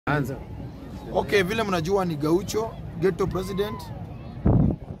Anza. Okay, vile mnajua ni Gaucho, Ghetto president.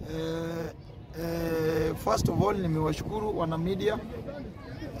 First of all nimewashukuru wana media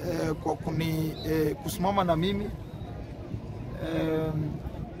kwa kusimama na mimi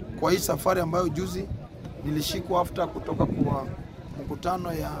kwa hii safari ambayo juzi nilishikwa after kutoka kwa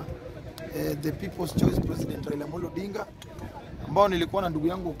mkutano ya the People's Choice President Raila Odinga ambao nilikuwa na ndugu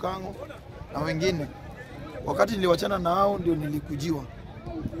yangu Kango na wengine. Wakati niliwachana na hao ndio nilikujiwa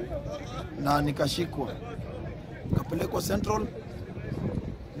na nikashikwa, nikapelekwa Central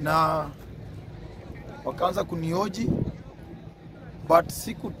na wakaanza kunioji, but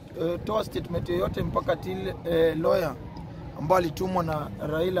siku toa statement yoyote mpaka till lawyer ambao alitumwa na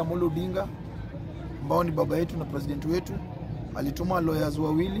Raila Odinga ambao ni baba yetu na president wetu. Alituma lawyers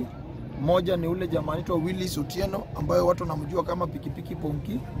wawili, mmoja ni ule jamaa anaitwa Willy Sotieno ambaye watu wanamjua kama pikipiki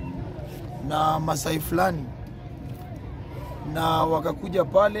Ponki na Masai fulani, na wakakuja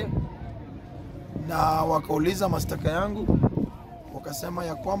pale na wakauliza mashtaka yangu, wakasema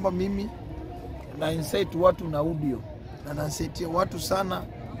ya kwamba mimi na incite watu na audio na nasitia watu sana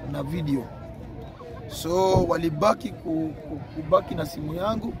na video. So walibaki kubaki na simu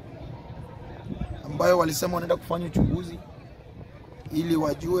yangu ambayo walisema wanaenda kufanya uchunguzi ili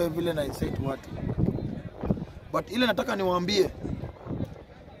wajue vile na incite watu. But ile nataka niwaambie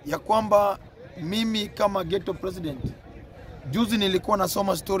ya kwamba mimi kama Ghetto president, juzi nilikuwa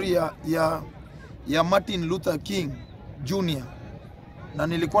nasoma story ya Martin Luther King Jr. na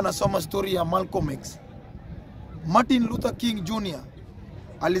nilikuwa nasoma story ya Malcolm X. Martin Luther King Jr.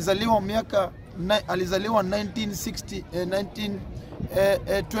 alizaliwa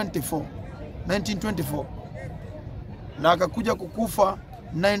 1924 na akakuja kukufa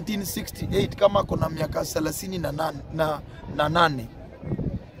 1968 kama kuna miaka 38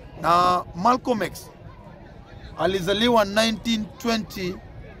 na Malcolm X alizaliwa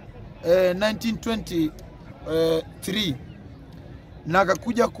 1923 na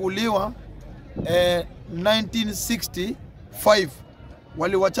akakuja kuuliwa 1965.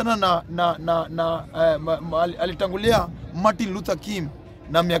 Waliwachana alitangulia Martin Luther King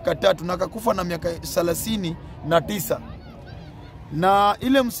na miaka 3 na akakufa na miaka 39. Na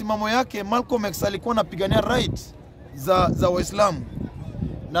ile msimamo yake Malcolm X alikuwa anapigania rights za Waislamu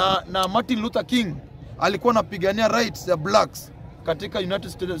na Martin Luther King alikuwa anapigania rights za blacks katika United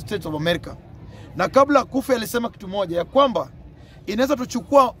States of America. Na kabla kufa alisema kitu moja ya kwamba inaweza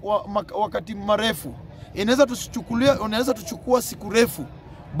tuchukua wakati marefu, inaweza tuchukua siku refu,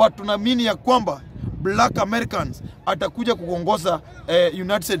 but tunaamini ya kwamba black Americans atakuja kuongoza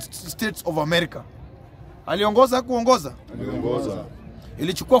United States of America. Aliongoza hakuongoza? Aliongoza.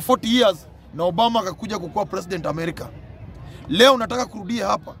 Ilichukua 40 years na Obama akakuja kukuwa president America. Leo nataka kurudia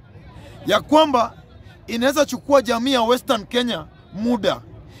hapa ya kwamba inaweza chukua jamii ya Western Kenya muda,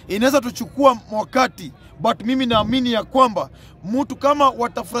 inaweza tuchukua wakati, but mimi naamini ya kwamba mtu kama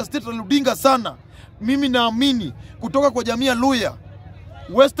watafrustrate Odinga sana, mimi naamini kutoka kwa jamii ya Luya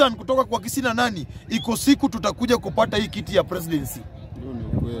Western, kutoka kwa Kisina nani, iko siku tutakuja kupata hii kiti ya presidency.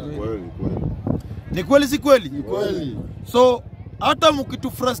 Ni kweli si kweli? Ni kweli. So hata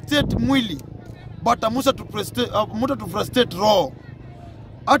mkitufrustrate mwili, but amusa tufrustrate roho.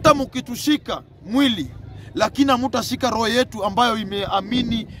 Hata mkitushika mwili, lakini mutashika roho yetu ambayo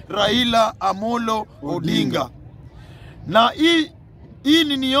imeamini Raila Amolo Odinga. Na hii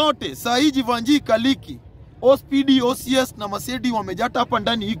nini yote saa hii Jivanji Kaliki, OSPD, OCS na Masedi wamejata hapa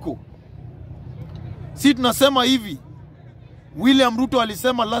ndani iko. Si tunasema hivi, William Ruto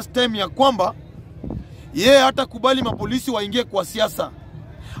alisema last time ya kwamba yeye hata kubali mapolisi waingie kwa siasa.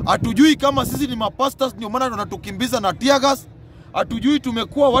 Hatujui kama sisi ni mapastors ndio maana tunatukimbiza na tear gas. Hatujui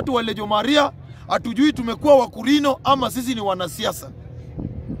tumekuwa watu wa Lejo Maria, hatujui tumekuwa wakurino ama sisi ni wanasiasa.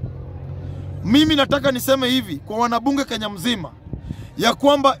 Mimi nataka niseme hivi kwa wanabunge Kenya mzima ya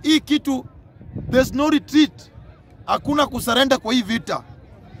kwamba hii kitu there's no retreat. Hakuna kusarenda kwa hii vita.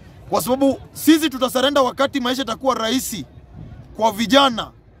 Kwa sababu sisi tutasarenda wakati maisha itakuwa rahisi kwa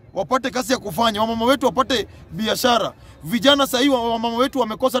vijana wapate kazi ya kufanya, wamama wetu wapate biashara. Vijana sasa hivi wamama wetu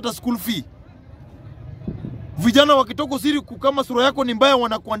wamekosa hata school fee. Vijana wakitoka siri kama sura yako ni mbaya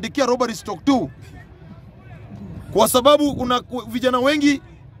wanakuandikia robbery stock 2. Kwa sababu vijana wengi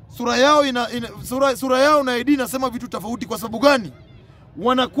sura yao na ID nasema vitu tofauti. Kwa sababu gani?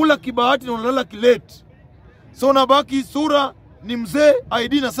 Wanakula kibahati na wanalala kileti. So nabaki sura ni mzee,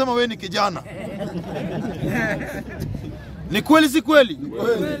 ID nasema wewe ni kijana. Ni kweli si kweli?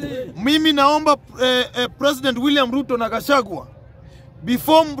 Mimi naomba President William Ruto na Gachagua,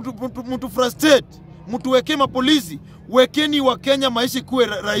 before mtu frustrate, mtu weke mapolisi, wekeni wa Kenya maisha kuwe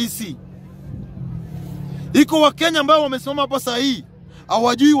rahisi. Iko wa Kenya ambao wamesimama hapa saa hii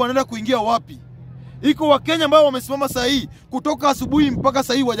hawajui wanaenda kuingia wapi. Iko Wakenya ambao wamesimama saa hii kutoka asubuhi mpaka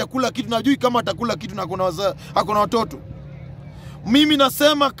saa hii wajakula kitu, najui kama atakula kitu na hakuna watoto. Mimi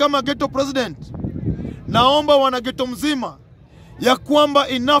nasema kama Ghetto president, naomba wana Ghetto mzima ya kwamba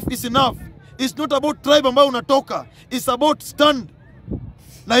enough is enough. It's not about tribe ambayo unatoka, it's about stand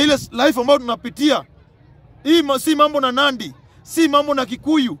na ile life ambayo tunapitia. Hii si mambo na Nandi, si mambo na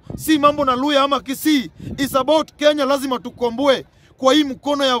Kikuyu, si mambo na Luya ama Kisii. It's about Kenya, lazima tukomboe kwa hii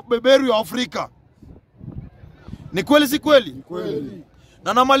mkono ya beberu ya Afrika. Ni kweli si kweli? Ni kweli.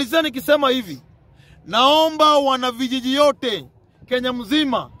 Na namalizia nikisema hivi, naomba wana vijiji yote Kenya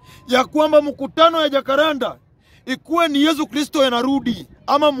mzima ya kwamba mkutano ya Jacaranda ikuwe ni Yesu Kristo yanarudi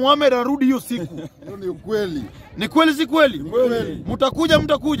ama Muhammad anarudi hiyo siku. Ni ukweli. Ni kweli si kweli? Ni kweli. Mtakuja.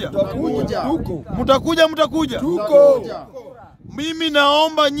 Mtakuja. Tuko. Mimi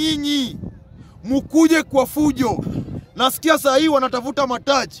naomba nyinyi mkuje kwa fujo. Nasikia saa hii wanatafuta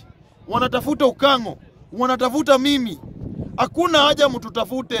mataji, wanatafuta Ukango, wanatafuta mimi. Hakuna haja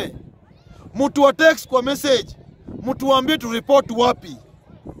mtutafute. Mtu wa text kwa message, mtu waambie tu report wapi.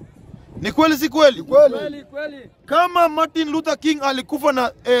 Ni kweli si kweli? Kweli. Kama Martin Luther King alikufa na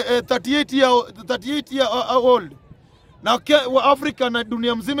 38 year old na Afrika na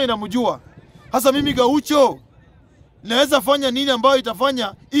dunia mzima inamjua. Hasa mimi Gaucho naweza fanya nini ambayo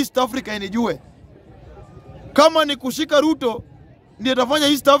itafanya East Africa inijue? Kama ni kushika Ruto ndiye itafanya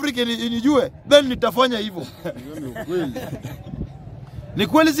East Africa inijue, then nitafanya hivyo. Ni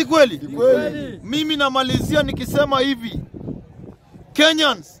kweli si kweli? Ni kweli. Mimi namalizia nikisema hivi,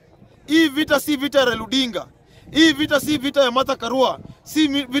 Kenyans, hii vita si vita ya Raila Odinga. Hii vita si vita ya Martha Karua, si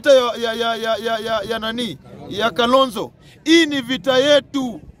vita ya nani? Ya Kalonzo. Hii ni vita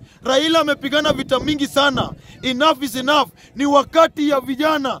yetu. Raila amepigana vita mingi sana. Enough is enough. Ni wakati ya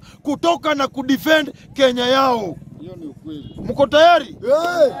vijana kutoka na kudefend Kenya yao. Hiyo ni ukweli. Mko tayari?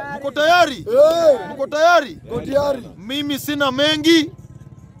 Mko tayari? Mko tayari? Tuko tayari. Mimi sina mengi.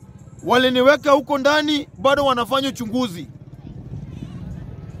 Waliniweka huko ndani, bado wanafanya uchunguzi.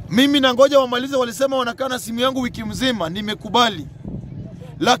 Mimi na ngoja wamalize, walisema wanakaa na simu yangu wiki mzima, nimekubali.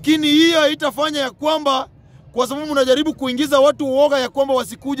 Lakini hii haitafanya ya kwamba kwa sababu mnajaribu kuingiza watu uoga ya kwamba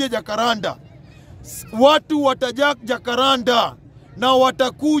wasikuje Jacaranda. Watu watajaa Jacaranda na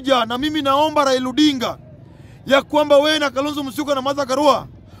watakuja, na mimi naomba Raila Odinga ya kwamba wewe na Kalonzo Musyoka na Martha Karua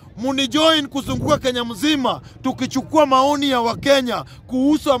munijoin kuzunguka Kenya mzima tukichukua maoni ya Wakenya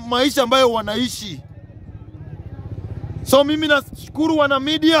kuhusu maisha ambayo wanaishi. So mimi nashukuru wana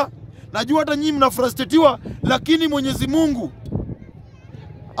media, najua hata nyinyi mnafrustratiwa, lakini Mwenyezi Mungu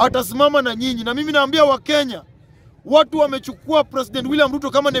atasimama na nyinyi. Na mimi naambia Wakenya, watu wamechukua President William Ruto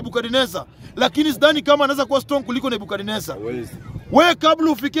kama Nebukadneza, lakini sidhani kama anaweza kuwa strong kuliko Nebukadneza. Wewe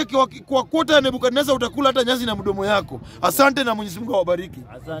kabla ufikie kwa kota ya Nebukadneza utakula hata nyasi na mdomo yako. Asante na Mwenyezi Mungu awabariki.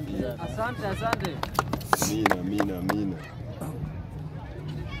 Asante. Amina.